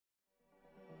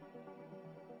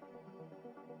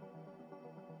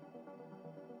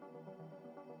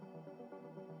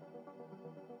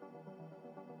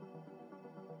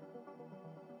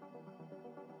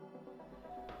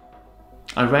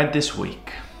I read this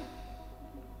week,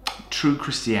 true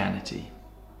Christianity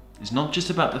is not just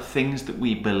about the things that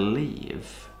we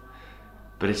believe,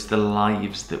 but it's the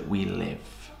lives that we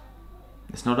live.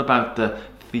 It's not about the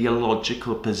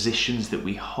theological positions that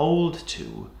we hold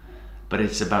to, but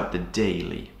it's about the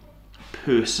daily,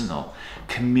 personal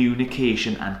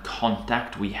communication and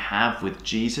contact we have with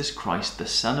Jesus Christ, the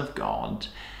Son of God,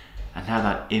 and how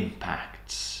that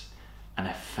impacts and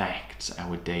affects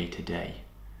our day to day.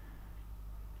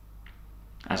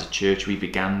 As a church, we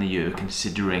began the year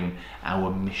considering our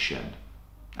mission,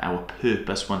 our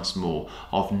purpose once more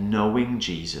of knowing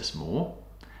Jesus more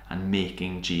and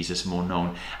making Jesus more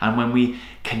known. And when we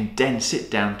condense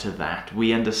it down to that,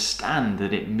 we understand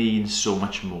that it means so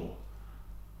much more.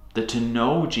 That to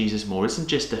know Jesus more isn't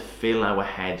just to fill our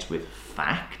heads with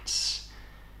facts,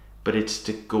 but it's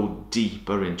to go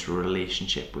deeper into a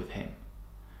relationship with him.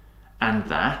 And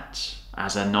that,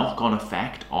 as a knock-on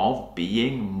effect of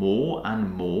being more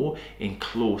and more in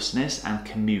closeness and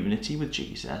community with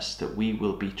Jesus, that we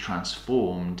will be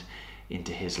transformed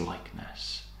into his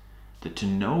likeness. That to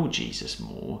know Jesus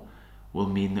more will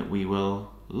mean that we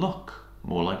will look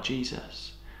more like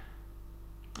Jesus.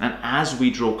 And as we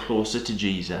draw closer to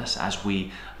Jesus, as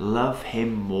we love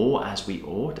him more as we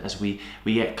ought, as we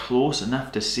get close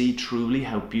enough to see truly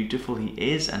how beautiful he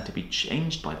is and to be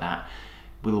changed by that,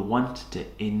 we'll want to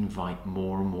invite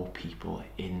more and more people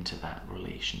into that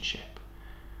relationship.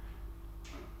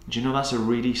 Do you know that's a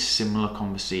really similar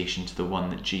conversation to the one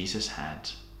that Jesus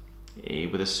had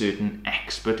with a certain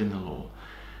expert in the law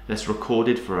that's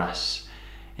recorded for us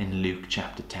in Luke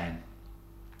chapter 10.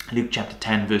 Luke chapter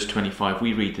 10 verse 25,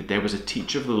 we read that there was a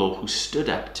teacher of the law who stood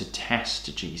up to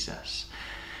test Jesus,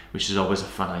 which is always a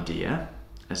fun idea,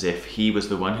 as if he was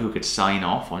the one who could sign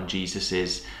off on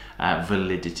Jesus's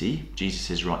validity,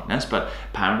 Jesus's rightness. But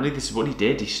apparently this is what he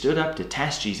did. He stood up to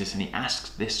test Jesus and he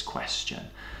asked this question: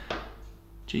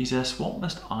 Jesus, what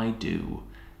must I do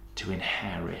to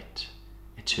inherit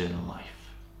eternal life?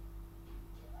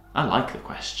 I like the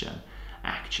question,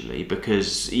 actually,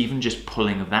 because even just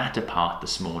pulling that apart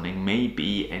this morning may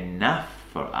be enough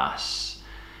for us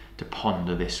to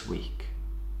ponder this week.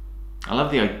 I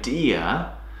love the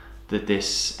idea that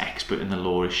this expert in the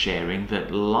law is sharing, that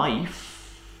life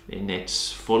in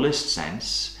its fullest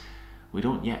sense we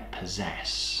don't yet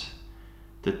possess,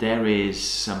 that there is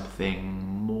something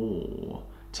more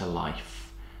to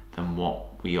life than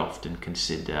what we often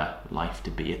consider life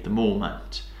to be at the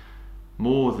moment.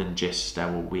 More than just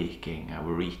our waking,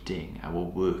 our eating, our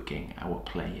working, our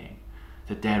playing.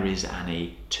 That there is an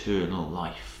eternal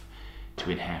life to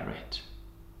inherit.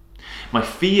 My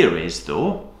fear is,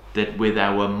 though, that with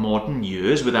our modern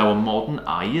ears, with our modern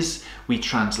eyes, we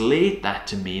translate that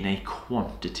to mean a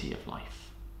quantity of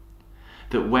life.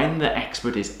 That when the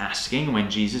expert is asking,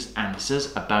 when Jesus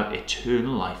answers about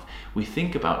eternal life, we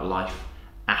think about life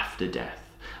after death,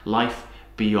 life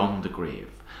beyond the grave.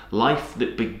 Life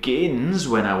that begins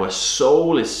when our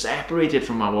soul is separated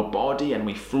from our body and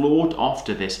we float off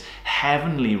to this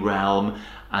heavenly realm,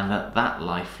 and that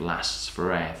life lasts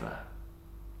forever.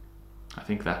 I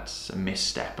think that's a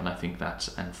misstep, and I think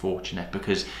that's unfortunate,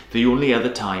 because the only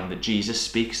other time that Jesus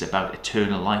speaks about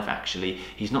eternal life, actually,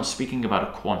 he's not speaking about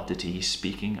a quantity, he's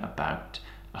speaking about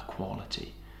a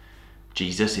quality.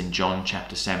 Jesus in John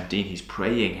chapter 17, he's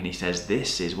praying and he says,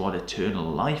 this is what eternal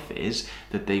life is,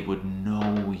 that they would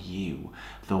know you,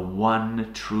 the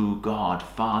one true God,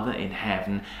 Father in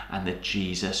heaven, and the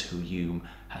Jesus who you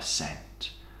have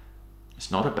sent. It's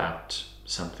not about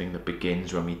something that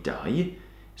begins when we die.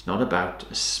 It's not about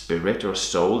a spirit or a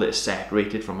soul that is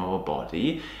separated from our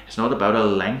body. It's not about a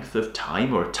length of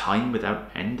time or a time without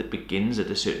end that begins at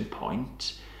a certain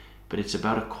point, but it's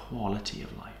about a quality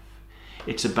of life.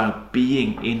 It's about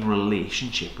being in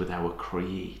relationship with our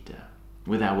Creator,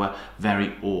 with our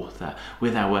very author,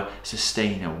 with our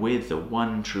sustainer, with the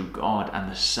one true God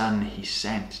and the Son he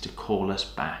sent to call us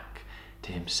back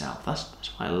to himself.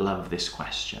 That's why I love this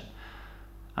question,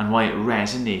 and why it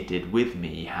resonated with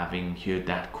me having heard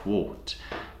that quote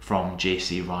from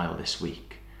J.C. Ryle this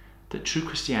week. That true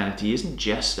Christianity isn't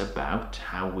just about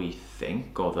how we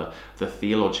think or the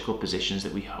theological positions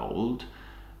that we hold,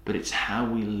 but it's how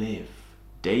we live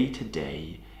day to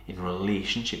day in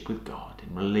relationship with God,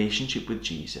 in relationship with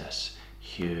Jesus,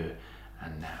 here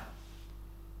and now.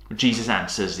 Jesus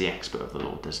answers the expert of the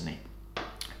law, doesn't he?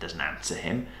 Doesn't answer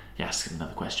him. He asks him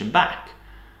another question back.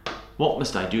 What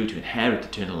must I do to inherit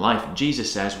eternal life? And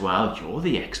Jesus says, well, you're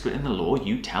the expert in the law.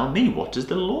 You tell me, what does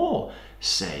the law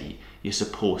say you're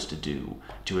supposed to do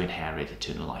to inherit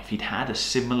eternal life? He'd had a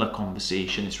similar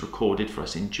conversation. It's recorded for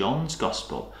us in John's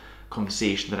Gospel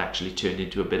conversation that actually turned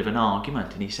into a bit of an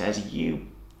argument. And he says, "You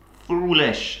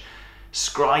foolish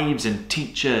scribes and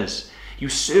teachers, you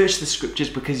search the scriptures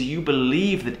because you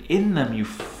believe that in them you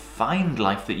find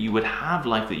life, that you would have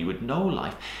life, that you would know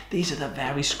life. These are the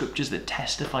very scriptures that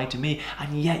testify to me,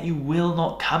 and yet you will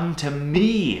not come to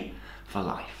me for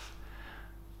life."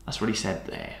 That's what he said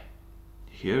there.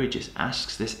 Here he just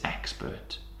asks this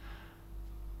expert,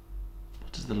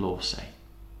 what does the law say?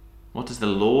 What does the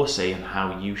law say on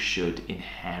how you should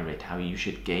inherit, how you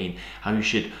should gain, how you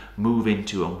should move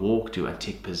into and walk to and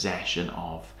take possession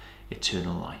of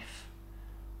eternal life?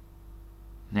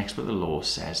 Next, but the law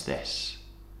says this: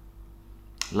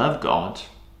 love God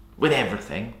with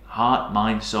everything, heart,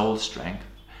 mind, soul, strength,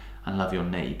 and love your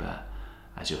neighbour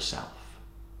as yourself.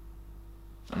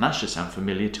 And that should sound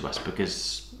familiar to us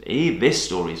because A, this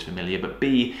story is familiar, but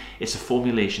B, it's a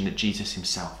formulation that Jesus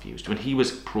himself used. When he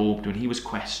was probed, when he was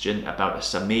questioned about a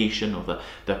summation of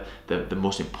the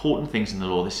most important things in the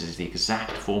law, this is the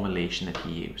exact formulation that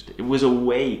he used. It was a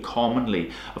way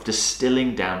commonly of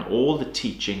distilling down all the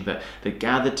teaching that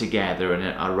gathered together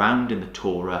and around in the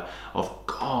Torah of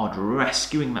God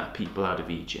rescuing that people out of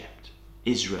Egypt.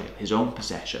 Israel, his own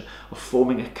possession, of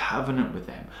forming a covenant with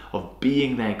them, of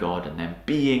being their God and them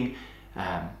being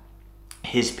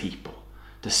his people.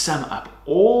 To sum up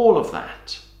all of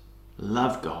that,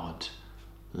 love God,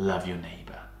 love your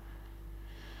neighbour.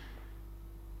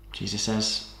 Jesus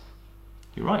says,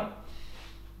 you're right.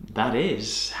 That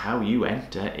is how you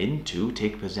enter into,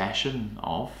 take possession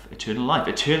of eternal life.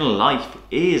 Eternal life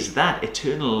is that.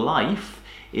 Eternal life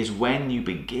is when you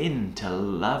begin to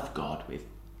love God with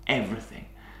everything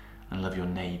and love your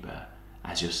neighbour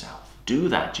as yourself. Do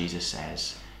that, Jesus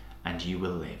says, and you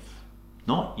will live.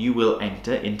 Not you will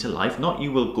enter into life, not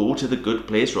you will go to the good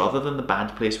place rather than the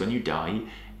bad place when you die.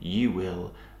 You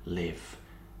will live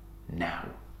now.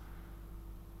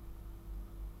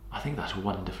 I think that's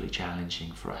wonderfully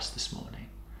challenging for us this morning.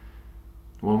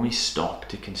 When we stop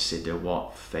to consider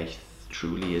what faith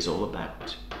truly is all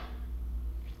about.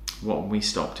 When we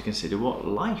stop to consider what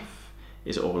life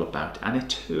is all about, and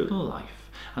eternal life,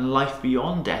 and life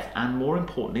beyond death, and more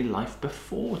importantly, life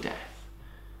before death.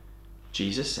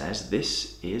 Jesus says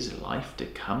this is life, to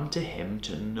come to him,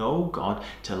 to know God,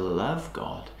 to love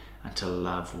God, and to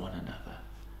love one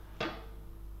another.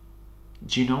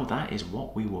 Do you know that is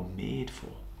what we were made for?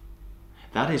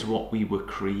 That is what we were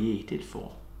created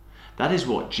for. That is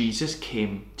what Jesus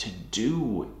came to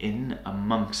do in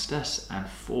amongst us and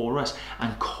for us,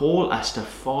 and call us to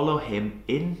follow him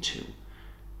into.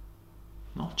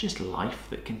 Not just life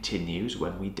that continues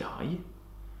when we die,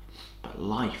 but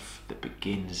life that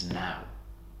begins now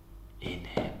in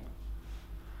him.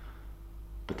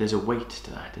 But there's a weight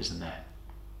to that, isn't there?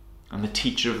 And the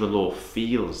teacher of the law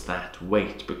feels that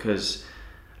weight, because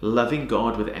loving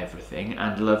God with everything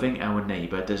and loving our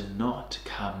neighbour does not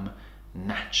come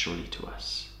naturally to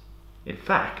us. In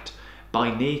fact,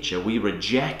 by nature we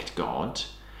reject God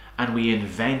and we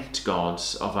invent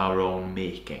gods of our own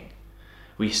making.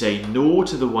 We say no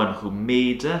to the one who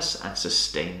made us and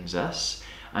sustains us,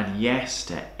 and yes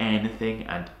to anything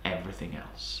and everything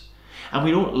else. And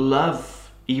we don't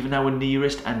love even our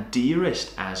nearest and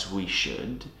dearest as we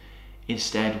should.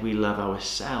 Instead, we love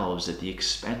ourselves at the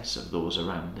expense of those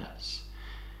around us.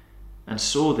 And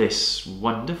so this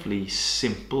wonderfully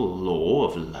simple law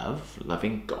of love,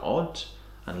 loving God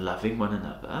and loving one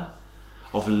another,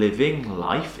 of living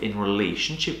life in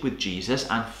relationship with Jesus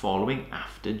and following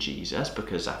after Jesus,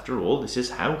 because after all, this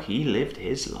is how he lived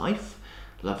his life,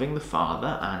 loving the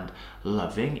Father and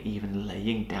loving, even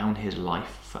laying down his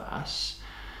life for us,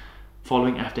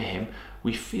 following after him,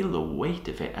 we feel the weight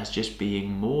of it as just being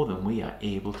more than we are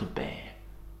able to bear.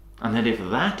 And that if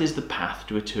that is the path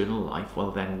to eternal life,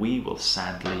 well, then we will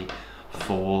sadly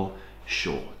fall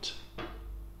short.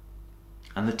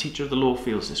 And the teacher of the law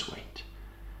feels this weight.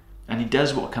 And he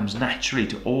does what comes naturally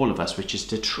to all of us, which is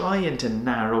to try and to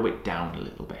narrow it down a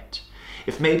little bit.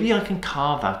 If maybe I can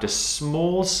carve out a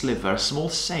small sliver, a small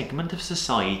segment of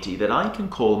society that I can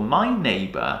call my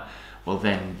neighbour, well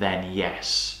then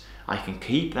yes, I can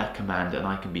keep that command and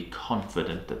I can be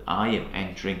confident that I am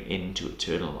entering into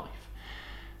eternal life.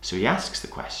 So he asks the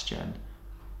question,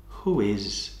 who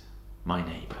is my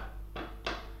neighbour?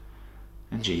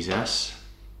 And Jesus,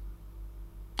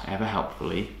 ever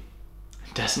helpfully,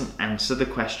 doesn't answer the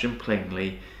question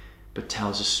plainly, but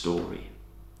tells a story.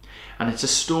 And it's a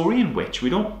story in which we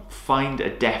don't find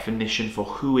a definition for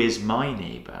who is my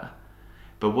neighbour,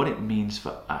 but what it means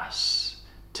for us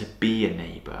to be a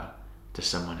neighbour to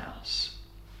someone else.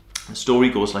 The story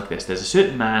goes like this. There's a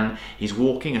certain man, he's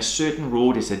walking a certain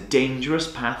road. It's a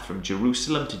dangerous path from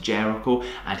Jerusalem to Jericho,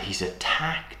 and he's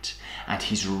attacked and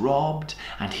he's robbed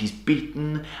and he's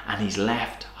beaten and he's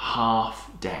left half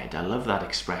dead. I love that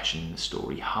expression in the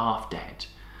story, half dead.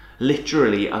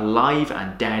 Literally alive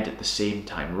and dead at the same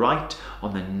time, right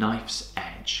on the knife's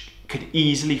edge. Could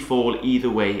easily fall either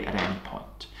way at any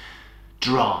point.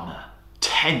 Drama,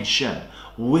 tension.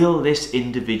 Will this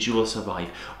individual survive?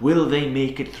 Will they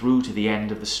make it through to the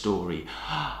end of the story?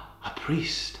 A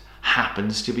priest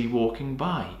happens to be walking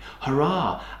by.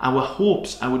 Hurrah! Our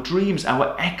hopes, our dreams,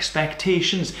 our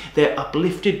expectations, they're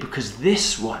uplifted because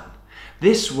this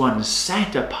one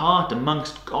set apart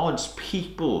amongst God's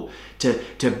people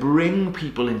to bring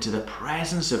people into the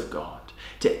presence of God,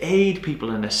 to aid people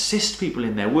and assist people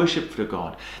in their worship for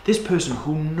God. This person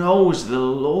who knows the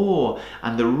law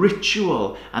and the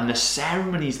ritual and the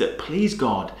ceremonies that please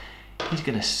God, he's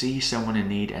going to see someone in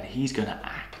need and he's going to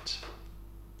act.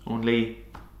 Only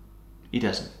he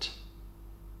doesn't.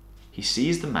 He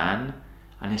sees the man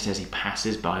and it says he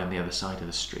passes by on the other side of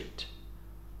the street.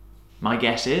 My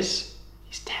guess is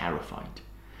he's terrified.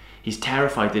 He's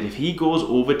terrified that if he goes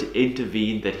over to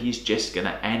intervene, that he's just going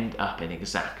to end up in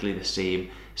exactly the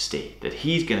same state, that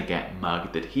he's going to get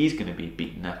mugged, that he's going to be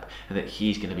beaten up, and that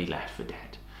he's going to be left for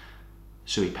dead.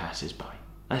 So he passes by.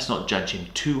 Let's not judge him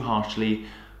too harshly.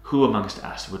 Who amongst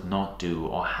us would not do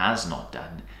or has not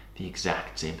done the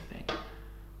exact same thing?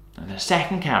 And a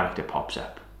second character pops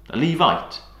up, a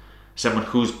Levite. Someone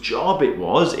whose job it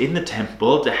was in the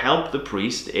temple to help the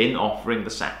priest in offering the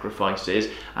sacrifices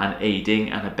and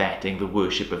aiding and abetting the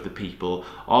worship of the people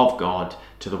of God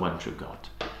to the one true God.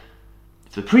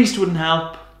 If the priest wouldn't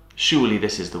help, surely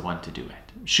this is the one to do it.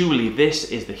 Surely this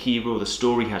is the hero the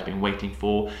story has been waiting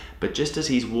for. But just as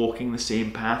he's walking the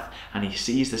same path and he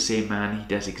sees the same man, he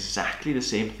does exactly the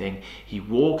same thing. He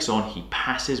walks on, he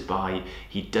passes by,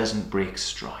 he doesn't break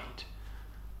stride.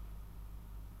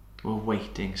 We're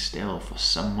waiting still for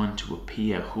someone to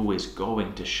appear who is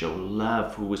going to show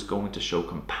love, who is going to show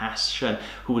compassion,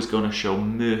 who is going to show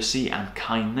mercy and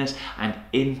kindness and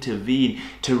intervene,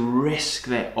 to risk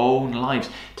their own lives,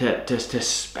 to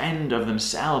spend of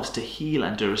themselves to heal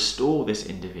and to restore this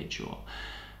individual.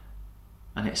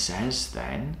 And it says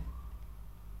then,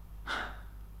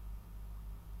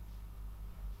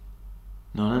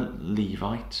 not a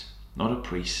Levite, not a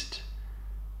priest,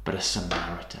 but a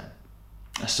Samaritan.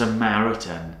 A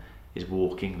Samaritan is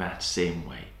walking that same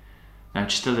way. Now,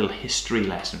 just a little history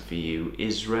lesson for you.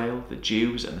 Israel, the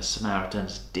Jews and the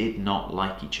Samaritans did not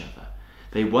like each other.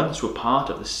 They once were part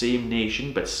of the same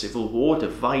nation, but civil war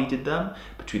divided them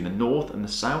between the north and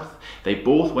the south. They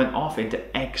both went off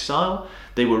into exile.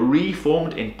 They were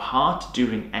reformed in part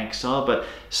during exile, but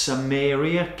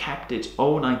Samaria kept its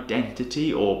own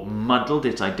identity, or muddled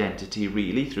its identity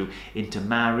really, through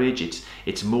intermarriage,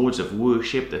 its modes of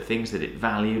worship, the things that it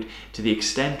valued, to the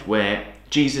extent where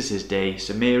Jesus' day,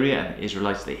 Samaria and the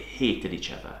Israelites, they hated each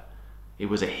other. It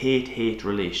was a hate-hate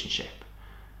relationship.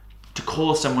 To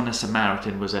call someone a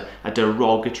Samaritan was a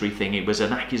derogatory thing. It was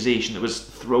an accusation that was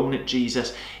thrown at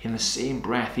Jesus. In the same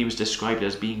breath, he was described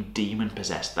as being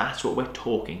demon-possessed. That's what we're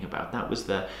talking about. That was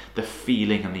the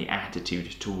feeling and the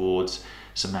attitude towards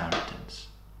Samaritans.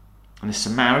 And the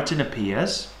Samaritan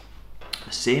appears,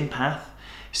 the same path,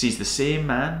 sees the same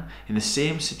man in the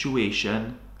same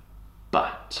situation,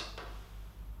 but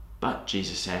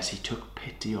Jesus says he took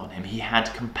pity on him. He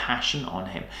had compassion on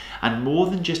him. And more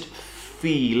than just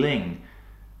feeling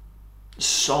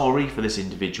sorry for this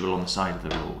individual on the side of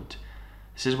the road,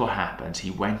 this is what happens. He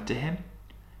went to him,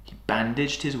 he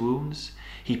bandaged his wounds,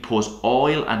 he pours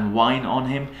oil and wine on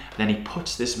him, then he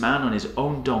puts this man on his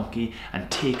own donkey and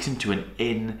takes him to an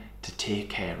inn to take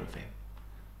care of him.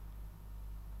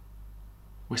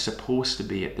 We're supposed to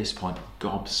be at this point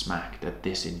gobsmacked at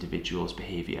this individual's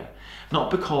behaviour. Not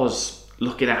because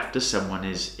looking after someone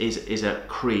is a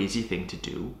crazy thing to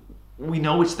do. We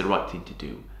know it's the right thing to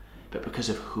do, but because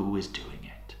of who is doing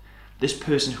it. This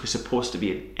person who's supposed to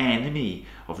be an enemy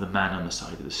of the man on the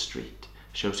side of the street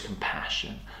shows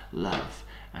compassion, love,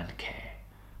 and care.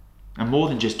 And more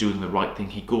than just doing the right thing,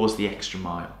 he goes the extra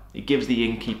mile. He gives the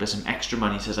innkeeper some extra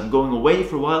money. He says, I'm going away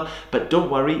for a while, but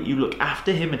don't worry, you look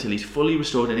after him until he's fully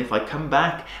restored, and if I come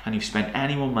back and you've spent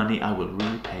any more money, I will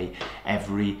repay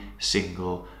every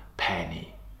single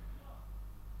penny.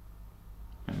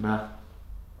 Remember?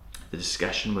 The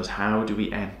discussion was, how do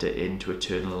we enter into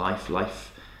eternal life,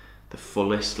 the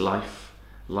fullest life,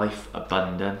 life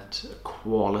abundant,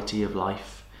 quality of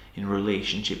life in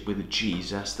relationship with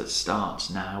Jesus that starts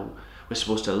now We're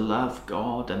supposed to love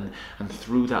God and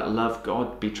through that love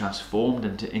God be transformed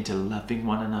into loving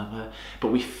one another.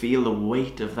 But we feel the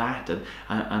weight of that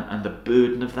and the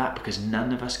burden of that because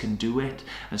none of us can do it.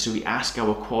 And so we ask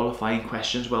our qualifying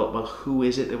questions. Well, who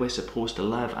is it that we're supposed to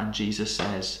love? And Jesus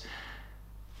says,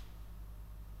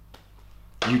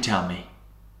 you tell me.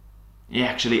 He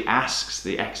actually asks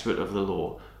the expert of the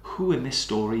law, who in this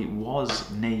story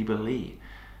was neighbourly?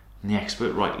 And the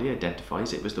expert rightly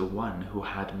identifies it was the one who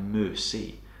had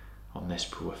mercy on this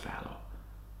poor fellow.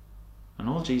 And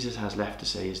all Jesus has left to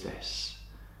say is this: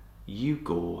 you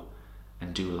go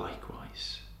and do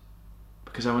likewise.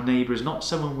 Because our neighbour is not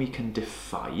someone we can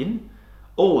define.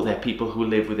 Oh, they're people who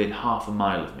live within half a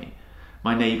mile of me.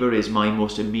 My neighbour is my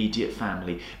most immediate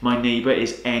family. My neighbour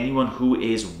is anyone who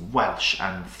is Welsh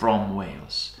and from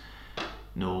Wales.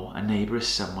 No, a neighbour is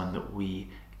someone that we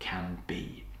can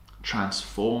be,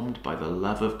 transformed by the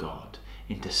love of God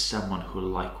into someone who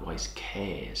likewise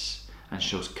cares and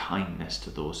shows kindness to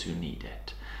those who need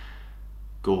it.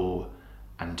 Go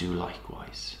and do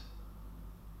likewise.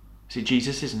 See,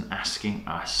 Jesus isn't asking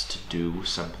us to do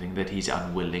something that he's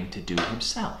unwilling to do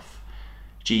himself.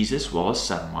 Jesus was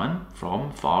someone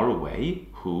from far away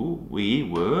who we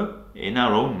were, in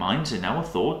our own minds, in our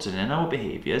thoughts and in our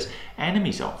behaviours,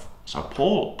 enemies of. So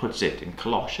Paul puts it in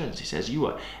Colossians. He says, you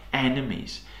are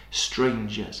enemies,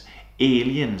 strangers,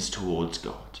 aliens towards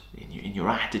God, in your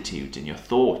attitudes, in your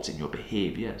thoughts, in your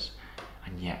behaviours.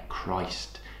 And yet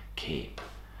Christ came.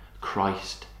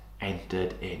 Christ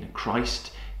entered in.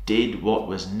 Christ did what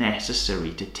was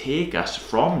necessary to take us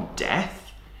from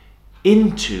death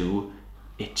into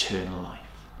eternal life.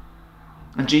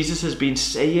 And Jesus has been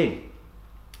saying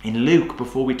in Luke,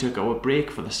 before we took our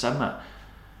break for the summer,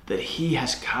 that he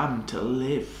has come to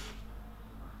live,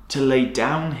 to lay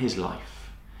down his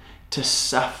life, to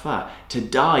suffer, to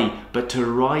die, but to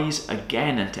rise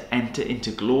again and to enter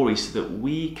into glory so that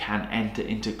we can enter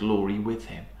into glory with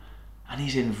him. And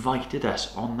he's invited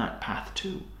us on that path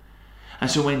too.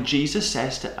 And so when Jesus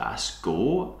says to us,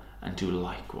 go and do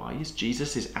likewise,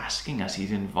 Jesus is asking us,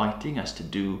 he's inviting us to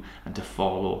do and to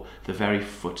follow the very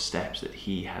footsteps that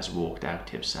he has walked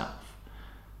out himself.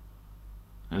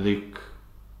 Luke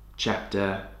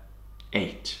chapter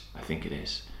 8, I think it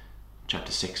is,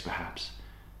 chapter 6 perhaps,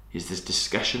 is this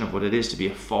discussion of what it is to be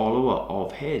a follower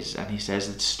of his. And he says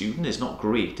that the student is not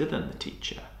greater than the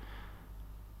teacher,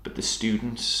 but the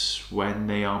students, when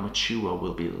they are mature,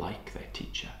 will be like their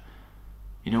teacher.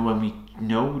 You know, when we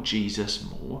know Jesus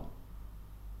more,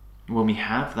 when we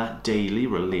have that daily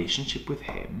relationship with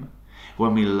him,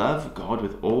 when we love God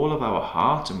with all of our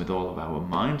heart and with all of our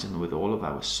minds and with all of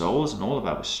our souls and all of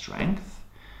our strength,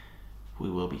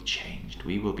 we will be changed,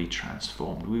 we will be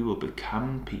transformed, we will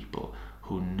become people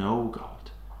who know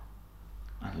God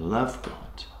and love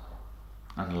God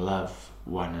and love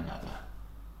one another.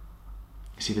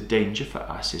 You see, the danger for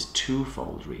us is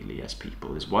twofold really as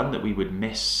people. Is one, that we would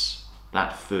miss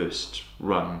that first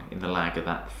rung in the ladder,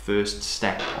 that first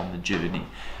step on the journey,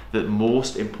 that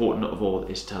most important of all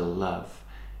is to love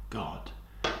God.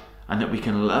 And that we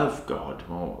can love God,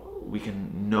 or we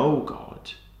can know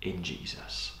God in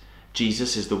Jesus.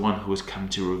 Jesus is the one who has come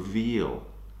to reveal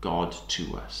God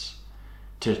to us,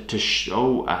 to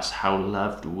show us how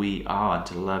loved we are and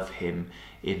to love him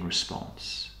in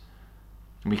response.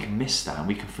 And we can miss that and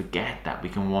we can forget that, we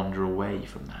can wander away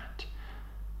from that.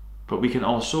 But we can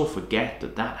also forget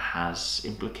that that has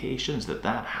implications, that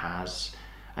that has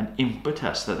an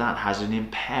impetus, that that has an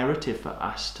imperative for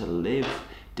us to live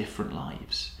different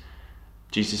lives.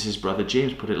 Jesus' brother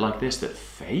James put it like this, that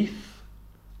faith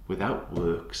without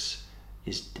works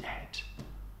is dead.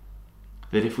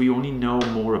 That if we only know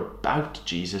more about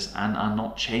Jesus and are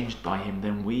not changed by him,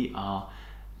 then we are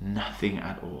nothing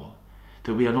at all.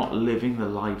 That we are not living the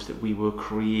lives that we were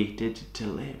created to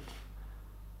live.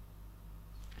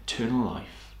 Eternal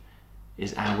life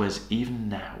is ours even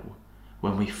now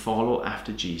when we follow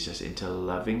after Jesus into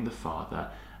loving the Father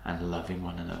and loving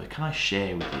one another. Can I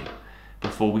share with you,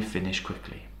 before we finish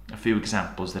quickly, a few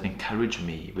examples that encourage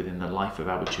me within the life of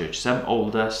our church, some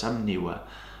older, some newer,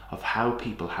 of how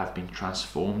people have been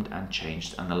transformed and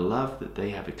changed, and the love that they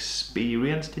have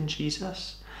experienced in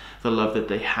Jesus, the love that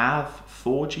they have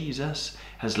for Jesus,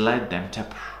 has led them to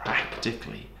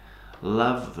practically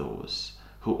love those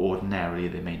who ordinarily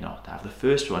they may not have. The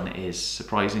first one is,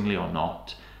 surprisingly or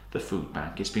not, the food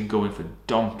bank. It's been going for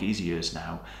donkey's years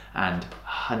now, and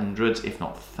hundreds, if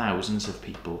not thousands of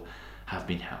people have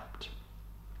been helped.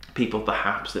 People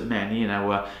perhaps that many in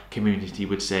our community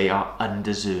would say are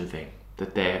undeserving,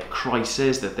 that their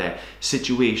crisis, that their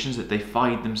situations that they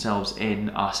find themselves in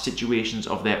are situations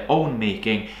of their own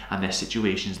making, and they're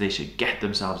situations they should get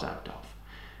themselves out of.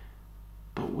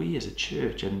 But we as a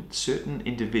church, and certain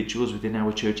individuals within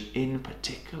our church in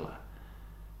particular,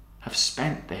 have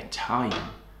spent their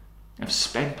time, have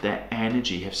spent their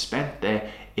energy, have spent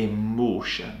their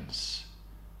emotions,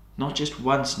 not just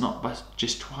once, not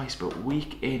just twice, but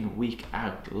week in, week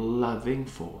out, loving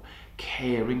for,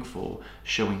 caring for,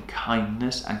 showing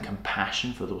kindness and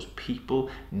compassion for those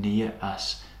people near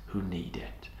us who need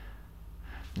it.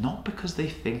 Not because they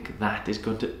think that is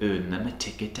going to earn them a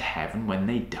ticket to heaven when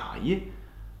they die,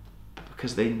 but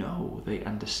because they know, they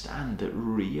understand that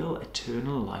real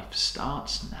eternal life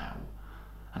starts now,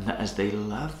 and that as they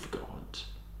love God,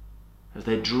 as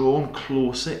they're drawn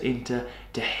closer into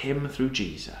Him through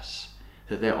Jesus,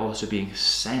 that they're also being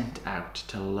sent out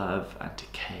to love and to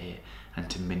care and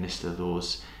to minister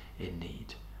those in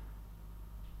need.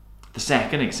 The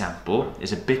second example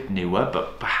is a bit newer,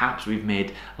 but perhaps we've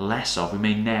made less of. We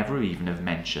may never even have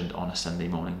mentioned on a Sunday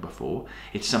morning before.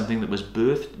 It's something that was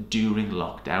birthed during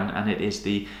lockdown, and it is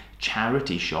the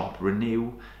charity shop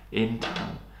Renew in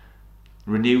town.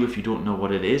 Renew, if you don't know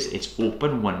what it is, it's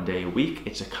open one day a week.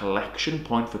 It's a collection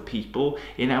point for people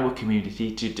in our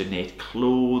community to donate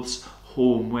clothes,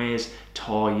 homewares,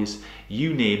 toys,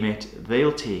 you name it,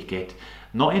 they'll take it,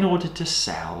 not in order to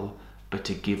sell, but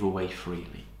to give away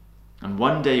freely. And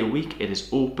one day a week it is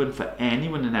open for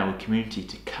anyone in our community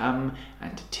to come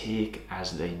and to take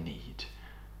as they need.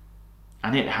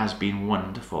 And it has been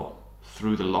wonderful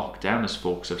through the lockdown as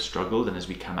folks have struggled, and as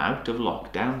we come out of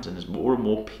lockdowns and as more and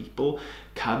more people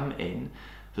come in,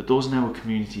 that those in our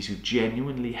communities who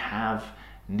genuinely have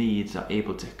needs are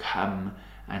able to come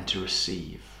and to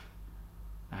receive.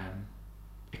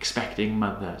 Expecting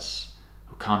mothers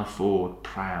who can't afford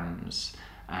prams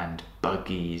and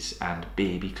buggies and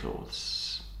baby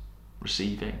clothes,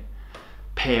 receiving.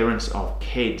 Parents of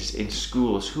kids in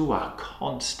schools who are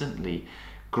constantly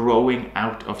growing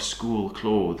out of school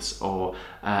clothes, or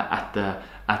at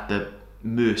the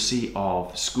mercy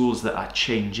of schools that are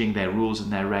changing their rules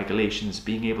and their regulations,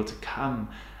 being able to come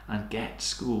and get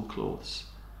school clothes.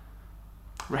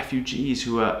 Refugees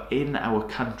who are in our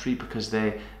country because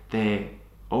their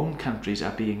own countries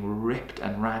are being ripped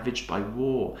and ravaged by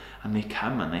war, and they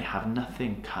come and they have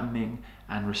nothing, coming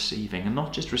and receiving, and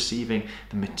not just receiving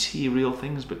the material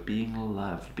things, but being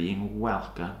loved, being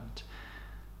welcomed,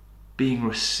 being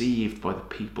received by the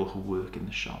people who work in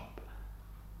the shop.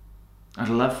 I'd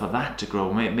love for that to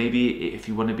grow. Maybe if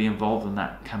you want to be involved in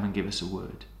that, come and give us a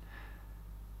word.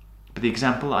 But the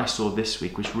example I saw this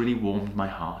week, which really warmed my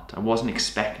heart, I wasn't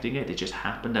expecting it, it just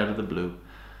happened out of the blue,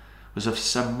 was of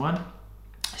someone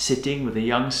sitting with a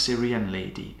young Syrian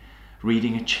lady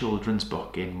reading a children's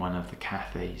book in one of the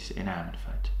cafes in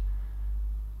Ammanford.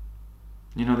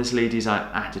 You know, this lady's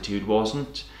attitude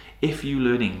wasn't, if you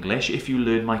learn English, if you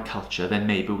learn my culture, then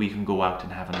maybe we can go out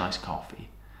and have a nice coffee.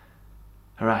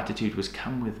 Her attitude was,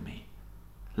 come with me.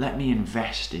 Let me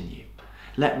invest in you.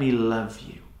 Let me love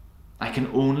you. I can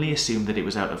only assume that it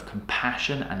was out of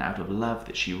compassion and out of love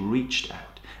that she reached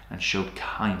out and showed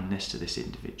kindness to this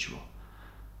individual.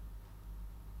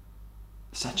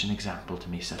 Such an example to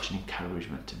me, such an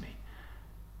encouragement to me.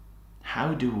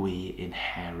 How do we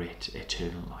inherit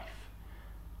eternal life?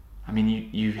 I mean,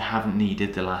 you haven't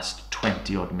needed the last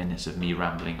 20 odd minutes of me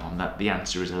rambling on that. The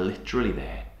answer is literally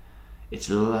there. It's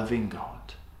loving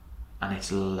God, and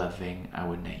it's loving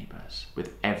our neighbours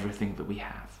with everything that we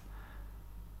have.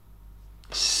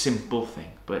 Simple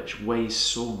thing, but it weighs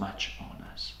so much on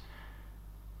us.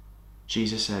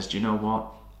 Jesus says, do you know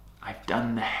what? I've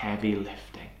done the heavy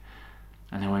lifting,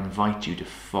 and now I invite you to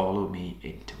follow me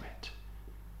into it.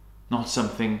 Not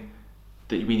something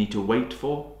that we need to wait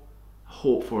for,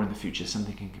 hope for in the future,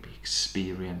 something that can be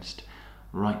experienced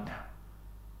right now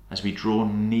as we draw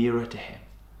nearer to Him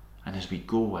and as we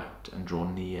go out and draw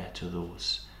near to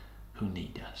those who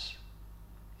need us.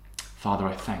 Father,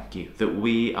 I thank you that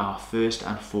we are first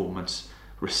and foremost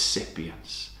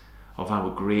recipients of our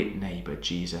great neighbour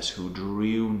Jesus, who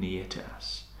drew near to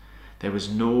us. There was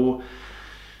no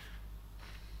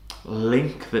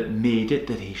link that made it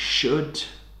that He should,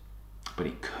 but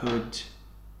He could,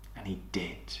 and He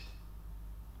did.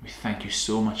 We thank you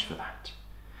so much for that.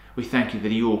 We thank you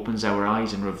that He opens our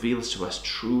eyes and reveals to us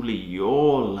truly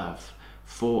your love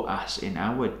for us in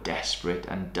our desperate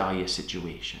and dire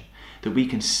situation, that we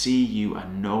can see you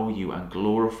and know you and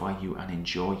glorify you and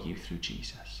enjoy you through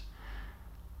Jesus.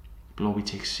 But Lord, we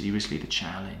take seriously the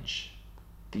challenge,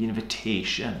 the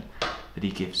invitation that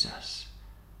He gives us,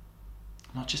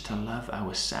 not just to love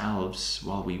ourselves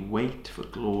while we wait for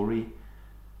glory,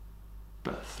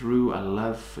 but through a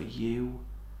love for you,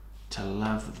 to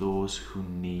love those who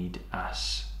need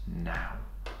us now.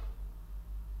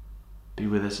 Be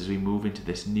with us as we move into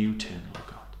this new term, Lord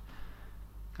God,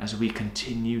 as we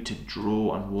continue to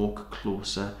draw and walk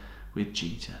closer with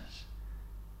Jesus,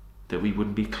 that we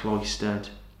wouldn't be cloistered,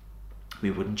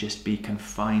 we wouldn't just be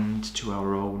confined to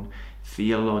our own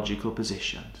theological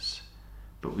positions,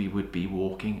 but we would be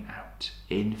walking out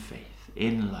in faith,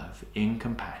 in love, in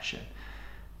compassion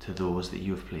to those that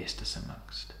you have placed us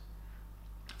amongst.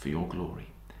 For your glory.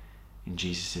 In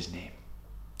Jesus' name.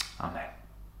 Amen.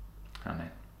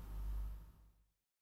 Amen.